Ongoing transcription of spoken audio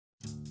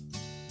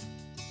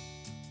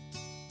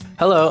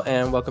Hello,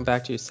 and welcome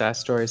back to SAS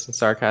Stories and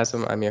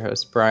Sarcasm. I'm your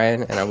host,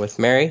 Brian, and I'm with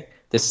Mary.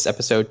 This is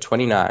episode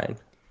 29.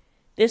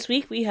 This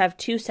week we have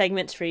two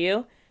segments for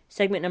you.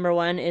 Segment number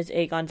one is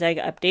a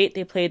Gonzaga update.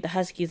 They played the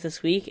Huskies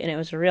this week, and it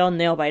was a real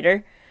nail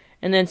biter.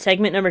 And then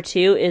segment number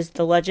two is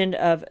the legend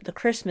of the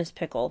Christmas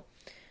pickle.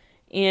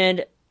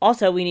 And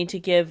also, we need to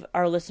give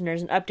our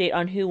listeners an update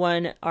on who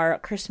won our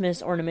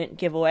Christmas ornament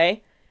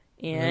giveaway.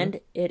 And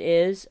it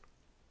is,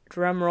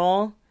 drum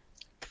roll,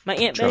 my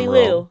Aunt Betty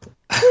Lou.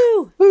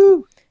 Woo!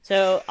 Woo!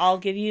 So I'll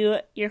give you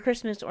your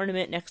Christmas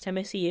ornament next time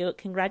I see you.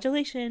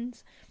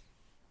 Congratulations.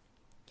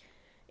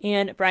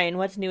 And Brian,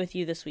 what's new with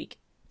you this week?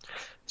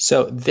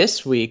 So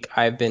this week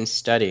I've been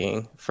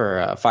studying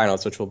for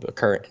finals, which will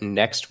occur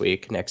next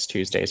week. Next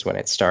Tuesday is when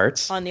it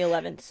starts. On the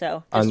 11th,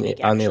 so on this the week,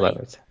 on the actually.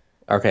 11th.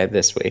 Okay,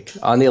 this week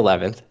on the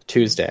 11th,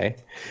 Tuesday.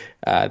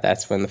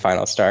 That's when the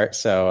finals start.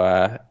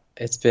 So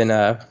it's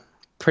been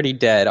pretty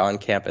dead on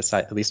campus.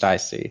 At least I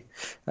see.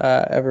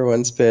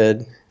 Everyone's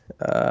been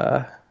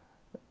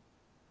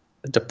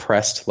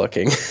depressed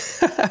looking,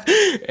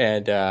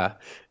 and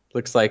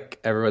looks like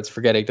everyone's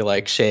forgetting to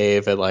like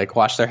shave and like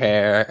wash their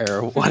hair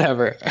or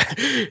whatever.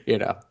 you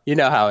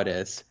know how it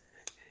is.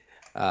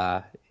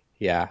 So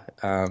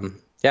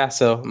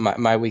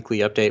my weekly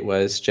update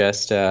was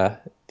just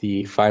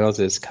the finals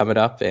is coming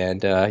up,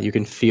 and you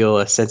can feel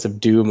a sense of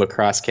doom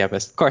across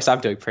campus. Of course, I'm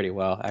doing pretty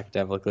well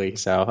academically,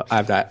 so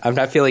I'm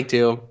not feeling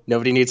doom.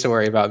 Nobody needs to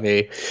worry about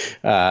me.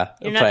 You're not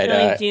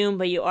feeling doom,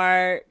 but you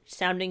are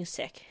sounding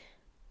sick.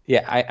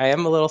 Yeah, I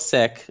am a little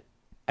sick.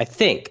 I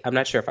think. I'm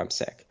not sure if I'm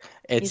sick.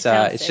 It's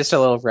sick. just a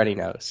little runny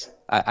nose.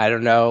 I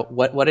don't know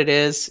what it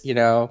is,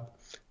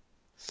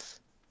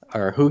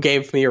 or who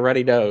gave me a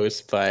runny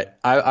nose, but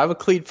I'm a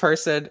clean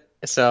person,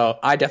 so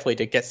I definitely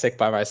did get sick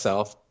by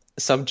myself.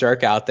 Some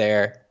jerk out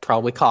there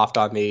probably coughed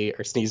on me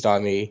or sneezed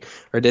on me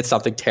or did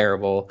something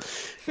terrible,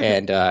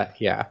 and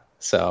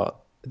so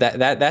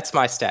that's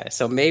my status.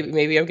 So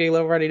maybe I'm getting a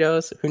little runny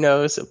nose. Who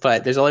knows?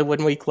 But there's only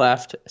 1 week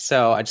left,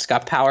 so I just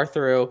got to power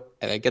through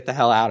and then get the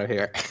hell out of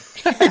here.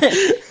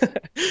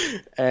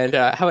 And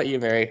how about you,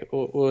 Mary?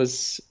 What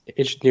was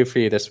new for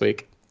you this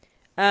week?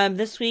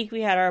 This week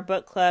we had our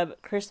book club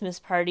Christmas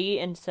party,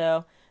 and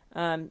so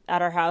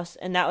at our house,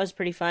 and that was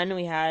pretty fun.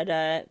 We had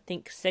I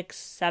think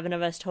 7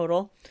 of us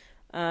total,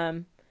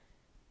 or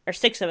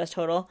 6 of us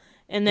total,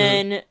 and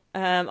then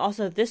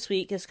also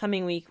this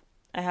coming week,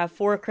 I have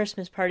 4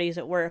 Christmas parties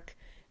at work,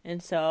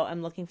 and so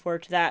I'm looking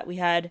forward to that. We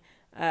had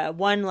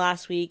 1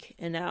 last week,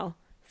 and now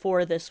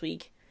 4 this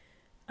week.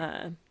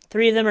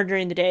 3 of them are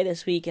during the day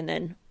this week, and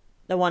then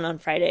the one on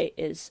Friday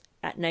is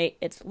at night.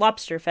 It's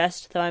Lobster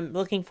Fest, so I'm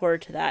looking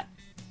forward to that.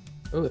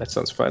 Oh, that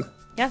sounds fun.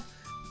 Yeah.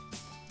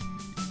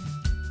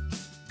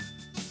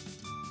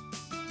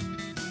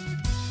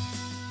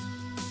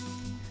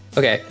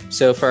 Okay,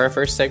 so for our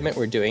first segment,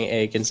 we're doing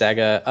a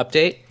Gonzaga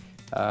update.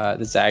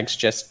 The Zags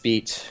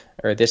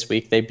this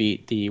week they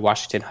beat the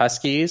Washington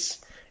Huskies,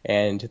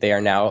 and they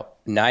are now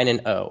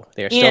 9-0.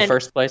 They are still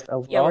first place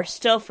overall. Yeah, we're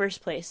still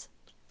first place.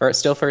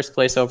 Still first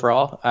place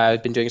overall.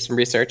 I've been doing some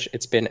research.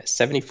 It's been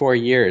 74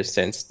 years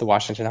since the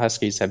Washington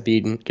Huskies have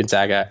beaten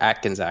Gonzaga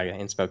at Gonzaga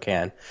in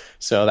Spokane.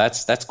 So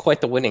that's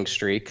quite the winning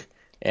streak.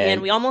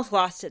 And we almost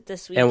lost it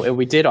this week. And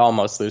we did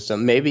almost lose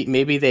them.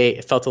 Maybe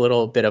they felt a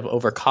little bit of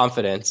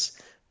overconfidence.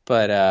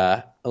 But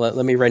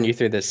let me run you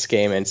through this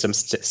game and some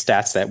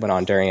stats that went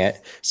on during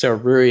it. So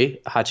Rui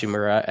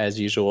Hachimura, as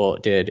usual,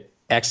 did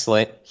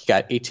excellent. He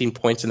got 18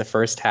 points in the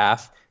first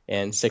half,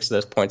 and 6 of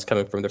those points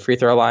coming from the free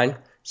throw line.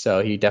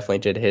 So he definitely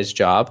did his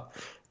job.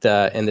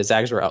 And the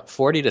Zags were up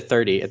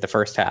 40-30 at the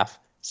first half.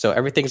 So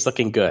everything's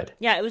looking good.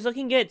 Yeah, it was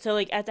looking good. So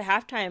at the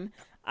halftime,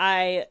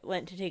 I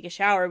went to take a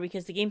shower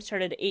because the game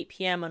started at 8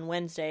 p.m. on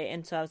Wednesday.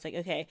 And so I was like,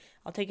 okay,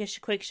 I'll take a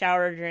quick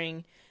shower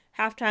during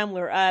halftime. We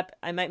were up.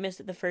 I might miss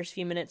it the first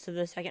few minutes of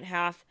the second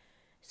half.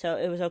 So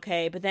it was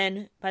okay. But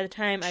then by the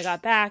time I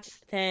got back,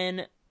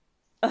 then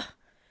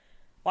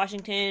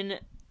Washington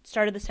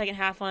started the second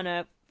half on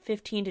a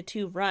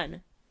 15-2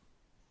 run.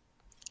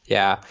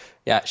 Yeah.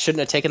 Shouldn't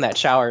have taken that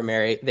shower,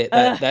 Mary.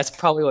 That's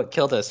probably what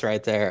killed us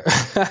right there.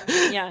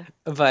 Yeah.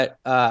 But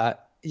so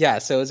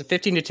it was a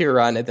 15-2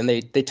 run, and then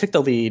they took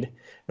the lead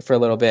for a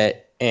little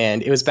bit,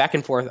 and it was back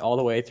and forth all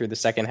the way through the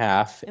second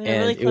half. It was a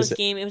really close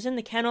game. It was in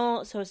the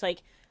kennel, so it's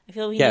like I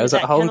feel it was a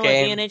home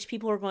game advantage.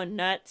 People were going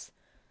nuts.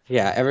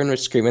 Yeah, everyone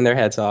was screaming their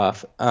heads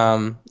off.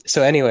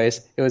 So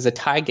anyways, it was a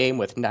tie game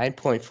with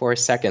 9.4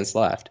 seconds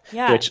left,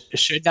 which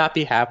should not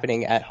be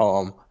happening at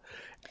home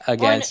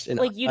against an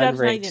UW's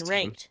not even team.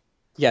 ranked.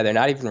 Yeah, they're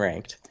not even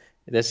ranked.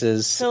 This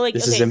is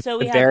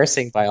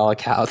embarrassing by all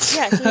accounts.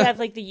 Yeah, so we have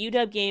the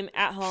UW game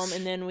at home,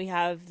 and then we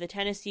have the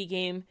Tennessee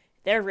game,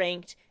 they're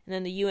ranked, and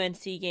then the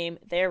UNC game,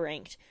 they're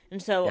ranked.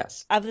 And so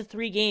of the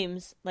 3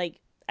 games,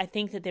 I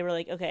think that they were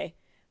okay,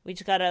 we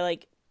just gotta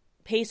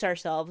pace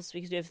ourselves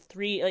because we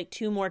have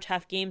 2 more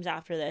tough games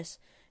after this,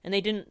 and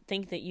they didn't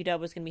think that UW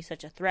was gonna be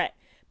such a threat.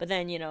 But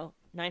then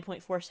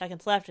 9.4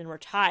 seconds left, and we're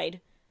tied.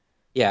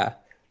 Yeah.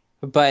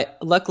 But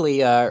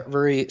luckily,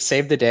 Rui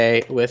saved the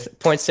day with zero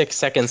point 0.6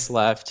 seconds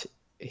left.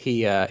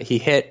 he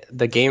hit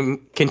the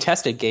game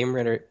contested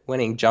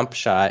winning jump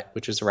shot,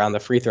 which was around the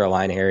free throw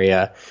line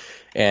area,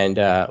 and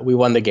we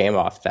won the game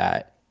off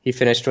that. He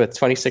finished with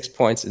 26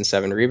 points and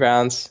 7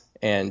 rebounds.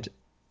 And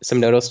some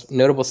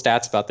notable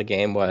stats about the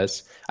game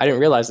was, I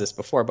didn't realize this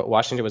before, but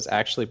Washington was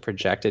actually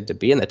projected to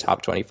be in the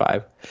top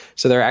 25.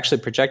 So they're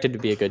actually projected to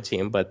be a good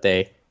team, but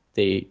they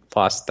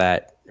lost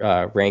that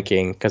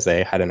ranking because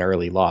they had an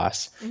early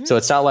loss. Mm-hmm. So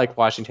it's not like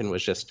Washington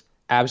was just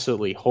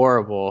absolutely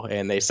horrible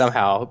and they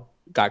somehow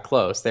got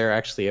close. They're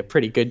actually a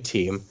pretty good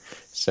team.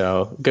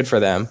 So good for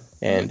them.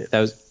 And that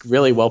was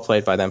really well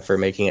played by them for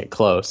making it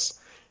close.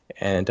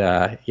 And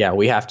yeah,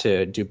 we have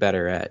to do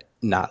better at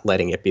not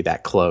letting it be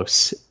that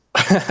close,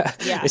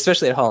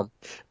 especially at home.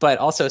 But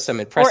also some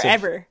impressive, or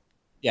ever.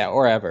 Yeah,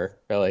 or ever,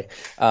 really.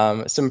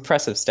 Some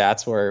impressive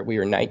stats were we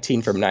were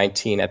 19 from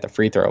 19 at the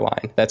free throw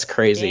line. That's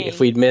crazy.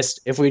 Dang.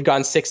 If we'd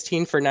gone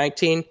 16 for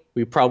 19,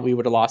 we probably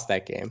would have lost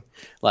that game.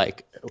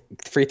 Like,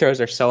 free throws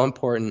are so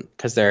important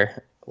because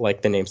they're,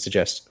 like the name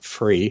suggests,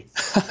 free.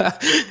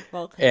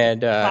 Well,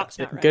 and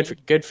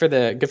good for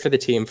the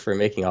team for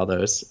making all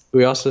those.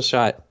 We also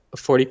shot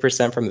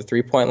 40% from the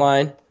 3-point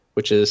line,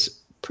 which is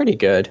pretty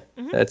good.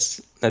 Mm-hmm. That's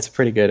a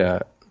pretty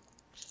good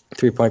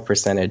 3-point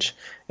percentage.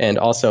 And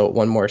also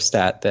one more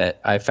stat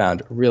that I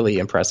found really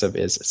impressive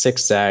is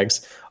 6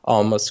 Zags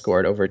almost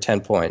scored over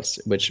 10 points,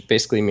 which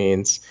basically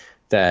means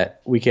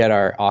that we get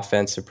our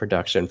offensive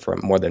production from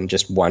more than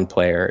just one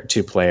player or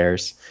 2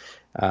 players.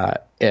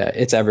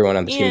 It's everyone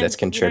on the team that's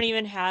contributing. We don't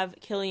even have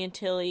Killian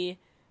Tilly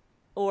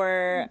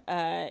or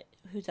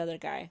who's the other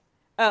guy?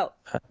 Oh,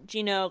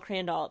 Gino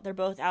Crandall. They're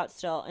both out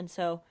still. And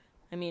so,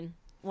 I mean,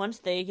 once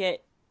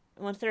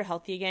they're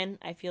healthy again,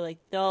 I feel like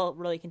they'll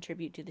really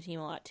contribute to the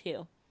team a lot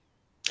too.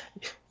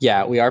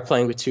 Yeah, we are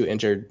playing with 2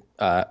 injured,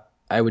 I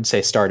would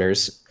say,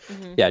 starters.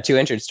 Mm-hmm. Yeah, 2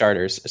 injured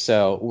starters.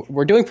 So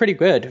we're doing pretty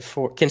good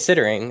for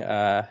considering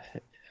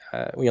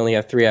we only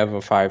have 3 out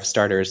of 5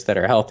 starters that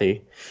are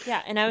healthy.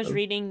 Yeah, and I was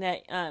reading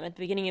that at the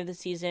beginning of the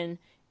season,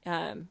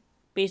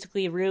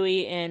 basically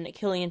Rui and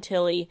Killian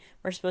Tilly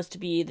were supposed to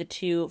be the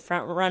 2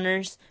 front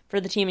runners for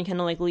the team and kind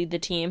of like lead the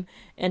team.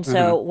 And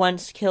so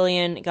once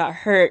Killian got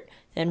hurt,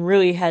 then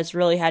Rui has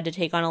really had to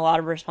take on a lot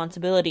of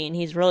responsibility, and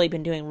he's really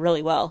been doing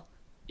really well.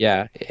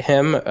 Yeah,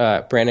 him,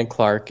 Brandon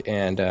Clark,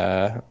 and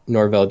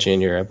Norvell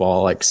Jr. have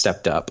all like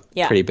stepped up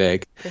pretty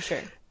big. For sure.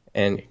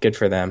 And good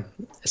for them.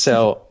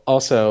 So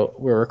also,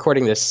 we're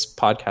recording this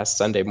podcast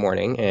Sunday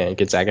morning, and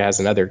Gonzaga has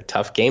another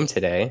tough game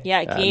today.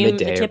 Yeah,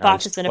 the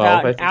tip-off is in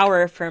about an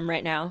hour from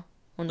right now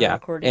when we're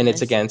recording and this.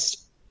 It's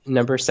against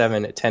number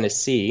 7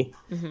 Tennessee,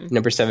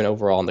 number 7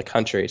 overall in the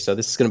country. So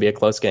this is going to be a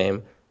close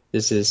game.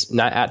 This is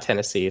not at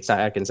Tennessee. It's not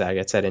at Gonzaga.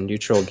 It's at a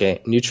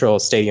neutral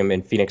stadium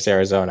in Phoenix,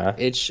 Arizona.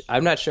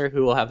 I'm not sure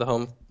who will have the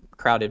home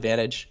crowd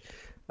advantage.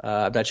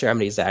 I'm not sure how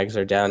many Zags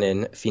are down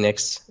in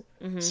Phoenix.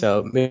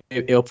 So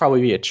it'll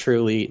probably be a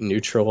truly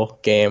neutral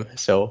game.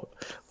 So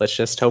let's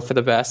just hope for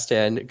the best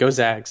and go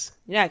Zags.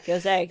 Yeah, go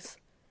Zags.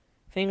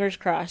 Fingers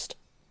crossed.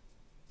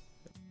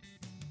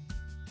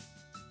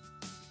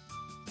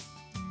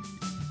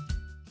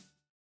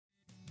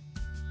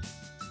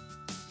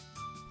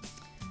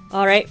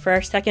 All right, for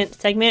our second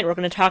segment, we're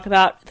going to talk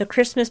about the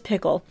Christmas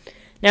pickle.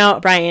 Now,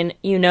 Brian,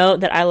 you know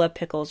that I love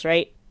pickles,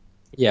 right?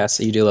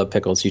 Yes, you do love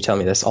pickles. You tell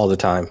me this all the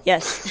time.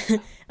 Yes.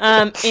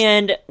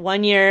 And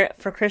one year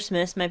for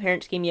Christmas, my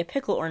parents gave me a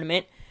pickle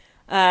ornament.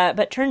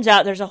 But turns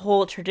out there's a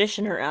whole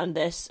tradition around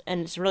this,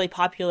 and it's a really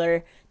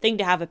popular thing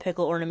to have a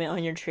pickle ornament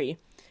on your tree.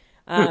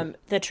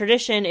 The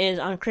tradition is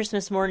on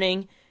Christmas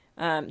morning,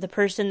 the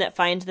person that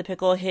finds the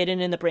pickle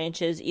hidden in the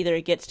branches either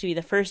gets to be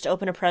the first to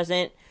open a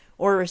present,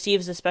 or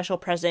receives a special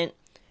present,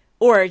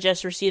 or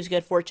just receives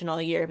good fortune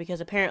all year,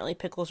 because apparently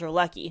pickles are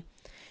lucky.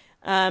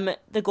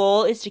 The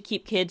goal is to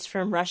keep kids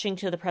from rushing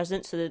to the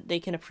present so that they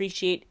can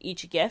appreciate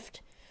each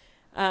gift.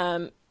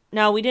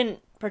 Now, we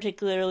didn't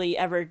particularly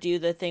ever do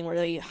the thing where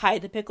they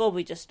hide the pickle.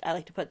 I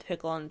like to put the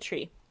pickle on the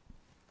tree.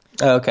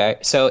 Okay,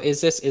 so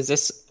is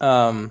this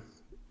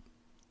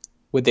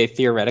would they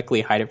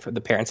theoretically hide it from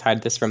the parents?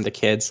 Hide this from the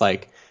kids,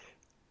 like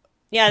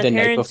the parents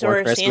night before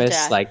or Christmas,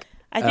 Santa. like.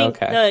 I think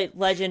the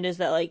legend is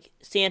that like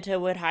Santa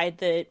would hide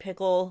the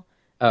pickle.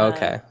 Oh,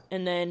 okay.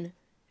 And then.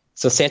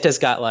 So Santa's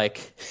got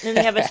like. Then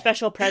they have a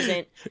special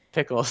present.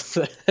 Pickles.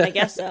 I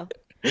guess so.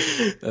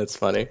 That's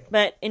funny.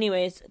 But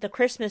anyways, the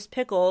Christmas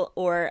pickle,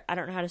 or I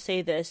don't know how to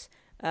say this,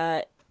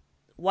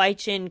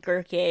 Weihnachten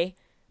Gurke,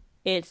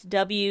 it's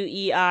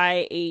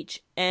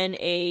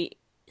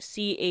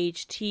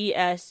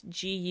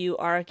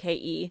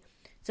WEIHNACHTSGURKE,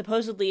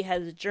 supposedly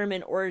has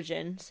German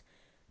origins.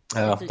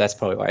 Oh, that's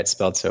probably why it's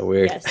spelled so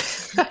weird.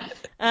 Yes.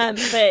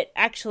 But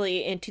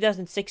actually, in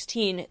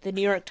 2016, the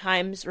New York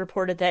Times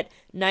reported that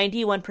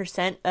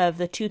 91% of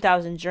the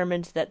 2,000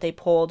 Germans that they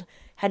polled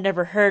had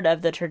never heard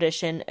of the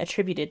tradition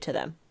attributed to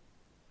them.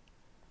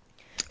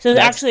 So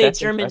there's actually a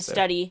German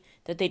study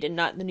that they did,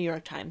 not the New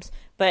York Times,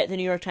 but the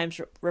New York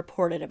Times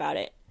reported about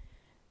it.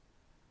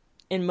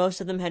 And most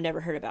of them had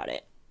never heard about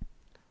it.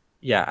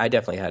 Yeah, I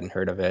definitely hadn't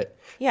heard of it.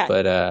 Yeah.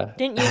 But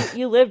didn't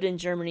you lived in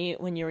Germany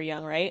when you were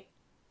young, right?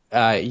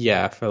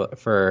 Yeah,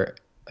 for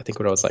I think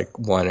when I was like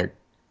 1 or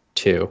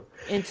 2.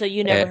 And so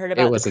you never heard It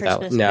about the wasn't that.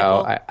 Christmas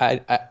No,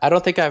 pickle? I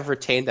don't think I've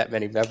retained that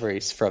many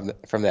memories from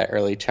that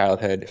early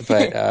childhood.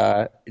 But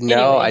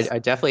no, Anyways, I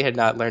definitely had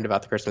not learned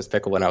about the Christmas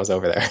pickle when I was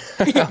over there.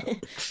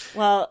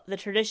 well, the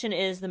tradition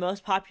is the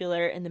most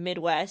popular in the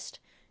Midwest.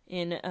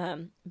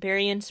 In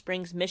Berrien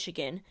Springs,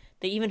 Michigan,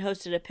 they even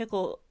hosted a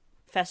pickle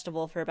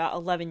festival for about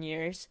 11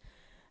 years.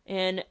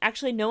 And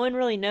actually, no one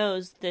really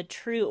knows the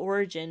true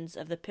origins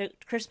of the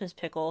Christmas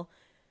pickle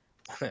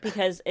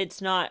because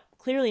it's not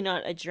clearly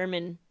not a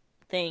German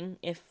thing.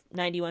 If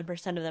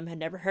 91% of them had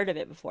never heard of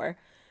it before,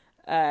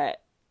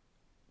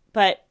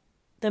 but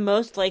the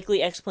most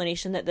likely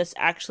explanation that this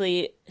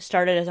actually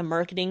started as a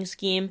marketing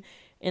scheme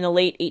in the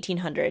late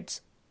 1800s,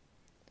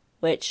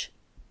 which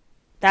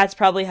that's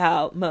probably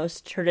how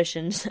most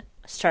traditions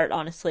start,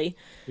 honestly.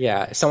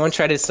 Yeah, someone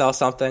tried to sell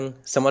something.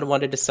 Someone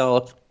wanted to sell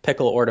a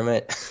pickle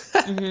ornament.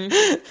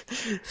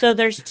 So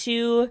there's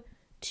two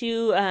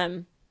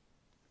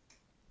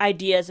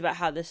ideas about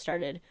how this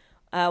started.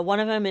 One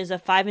of them is a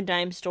five and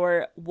dime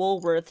store,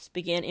 Woolworths,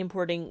 began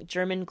importing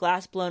German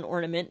glass blown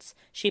ornaments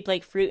shaped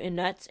like fruit and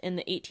nuts in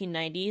the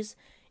 1890s,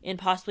 and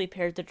possibly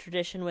paired the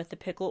tradition with the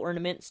pickle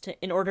ornaments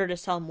in order to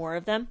sell more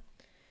of them.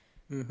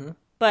 Hmm.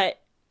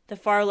 But the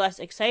far less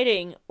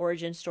exciting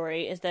origin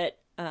story is that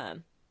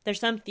there's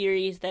some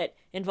theories that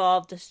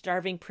involve the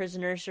starving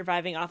prisoner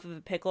surviving off of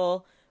a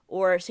pickle,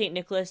 or St.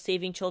 Nicholas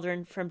saving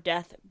children from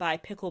death by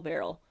pickle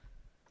barrel.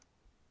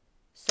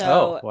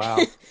 Oh, So wow.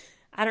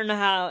 I don't know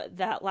how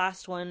that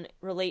last one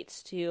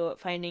relates to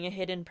finding a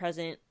hidden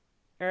present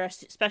or a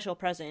special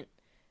present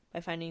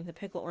by finding the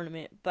pickle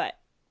ornament, but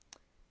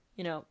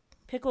you know,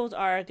 pickles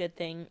are a good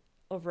thing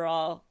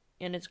overall,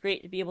 and it's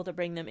great to be able to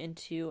bring them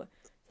into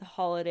the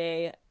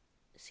holiday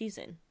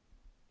season.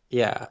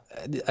 Yeah,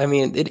 I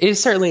mean, it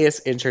certainly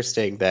is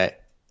interesting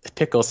that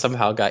pickles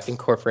somehow got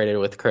incorporated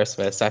with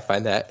Christmas. I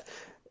find that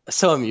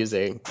so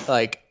amusing.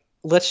 Like,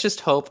 let's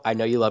just hope. I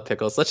know you love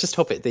pickles. Let's just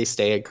hope they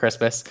stay in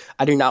Christmas.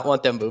 I do not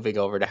want them moving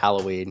over to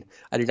Halloween.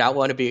 I do not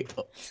want to be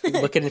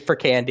looking for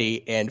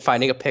candy and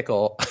finding a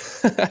pickle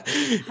in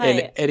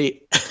Hi,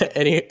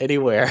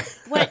 anywhere.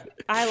 what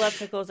I love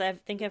pickles. I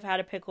think I've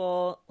had a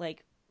pickle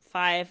like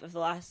 5 of the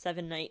last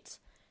 7 nights.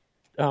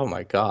 Oh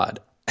my God.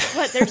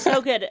 What? They're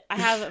so good. I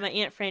have my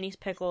Aunt Franny's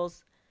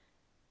pickles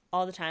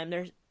all the time.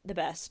 They're the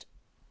best.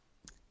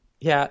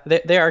 Yeah,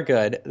 they are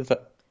good.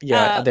 But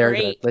yeah, they're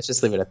good. Great. Let's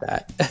just leave it at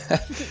that.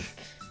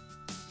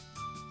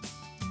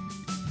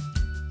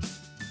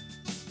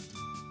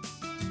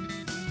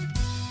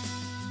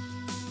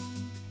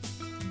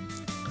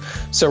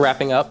 So,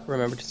 wrapping up,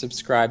 remember to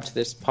subscribe to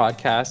this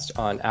podcast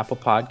on Apple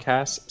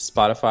Podcasts,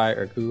 Spotify,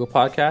 or Google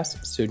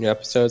Podcasts. So, new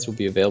episodes will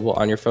be available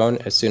on your phone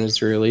as soon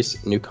as we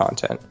release new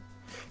content.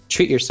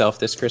 Treat yourself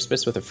this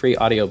Christmas with a free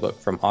audiobook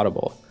from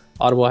Audible.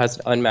 Audible has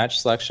an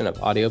unmatched selection of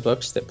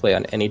audiobooks that play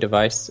on any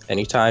device,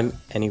 anytime,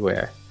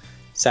 anywhere.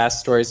 SAS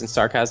Stories and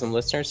Sarcasm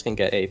listeners can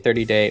get a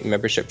 30-day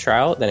membership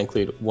trial that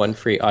include one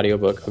free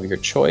audiobook of your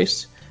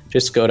choice.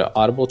 Just go to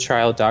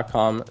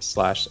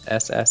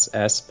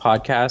audibletrial.com/SSS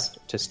podcast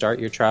to start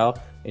your trial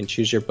and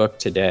choose your book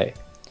today.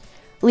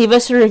 Leave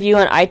us a review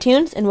on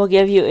iTunes, and we'll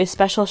give you a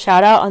special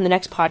shout out on the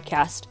next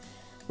podcast.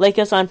 Like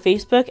us on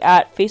Facebook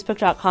at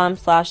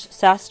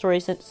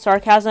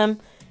facebook.com/SASStoriesSarcasm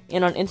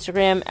and on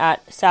Instagram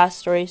at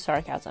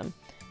SASStoriesSarcasm.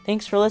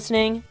 Thanks for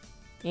listening,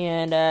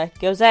 and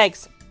go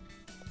Zags.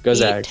 Go Beat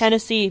Zags.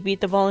 Tennessee, beat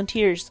the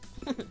Volunteers.